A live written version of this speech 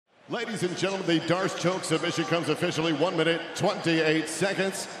Ladies and gentlemen, the Darce choke submission comes officially 1 minute, 28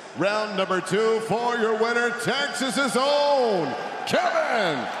 seconds. Round number 2 for your winner, Texas's own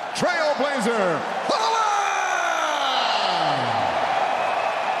Kevin Trailblazer Holland!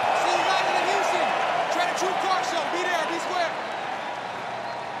 See you guys in Houston. Try the True Car Show. Be there, be square.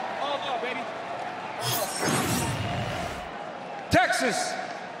 All up, baby. Texas,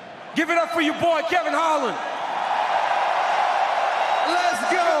 give it up for your boy, Kevin Holland. Let's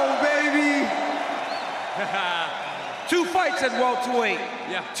go, baby. 2 fights at welterweight.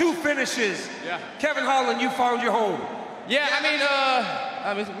 Yeah. 2 finishes. Yeah. Kevin Holland, you found your home. Yeah,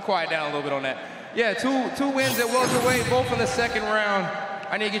 I mean, quiet down a little bit on that. Yeah, two wins at welterweight, both in the second round.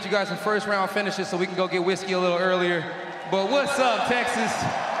 I need to get you guys some first round finishes so we can go get whiskey a little earlier. But what's up, Texas?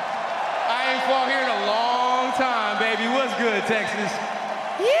 I ain't fought here in a long time, baby. What's good, Texas?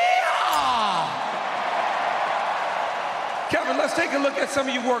 Yeah! Kevin, let's take a look at some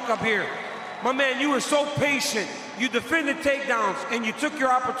of your work up here. My man, you were so patient. You defended takedowns, and you took your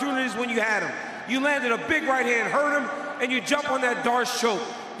opportunities when you had them. You landed a big right hand, hurt him, and you jump on that Darce choke.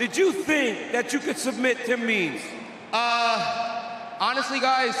 Did you think that you could submit Tim Means? Honestly,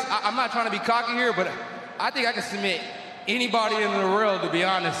 guys, I'm not trying to be cocky here, but I think I can submit anybody in the world, to be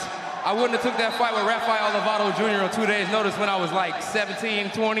honest. I wouldn't have took that fight with Rafael Lovato Jr. on 2 days' notice when I was like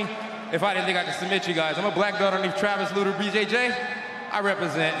 17, 20, if I didn't think I could submit you guys. I'm a black belt underneath Travis Lutter, BJJ. I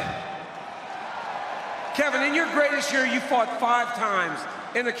represent. Kevin, in your greatest year, you fought 5 times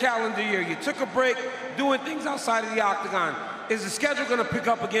in the calendar year. You took a break doing things outside of the Octagon. Is the schedule gonna pick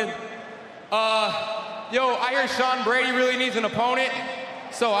up again? Yo, I hear Sean Brady really needs an opponent,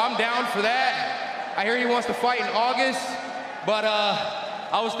 so I'm down for that. I hear he wants to fight in August, but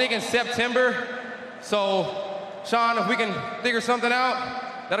I was thinking September. So, Sean, if we can figure something out,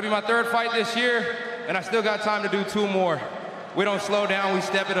 that'll be my 3rd fight this year, and I still got time to do 2 more. We don't slow down, we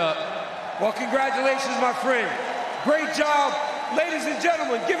step it up. Well, congratulations, my friend. Great job. Ladies and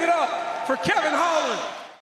gentlemen, give it up for Kevin Holland.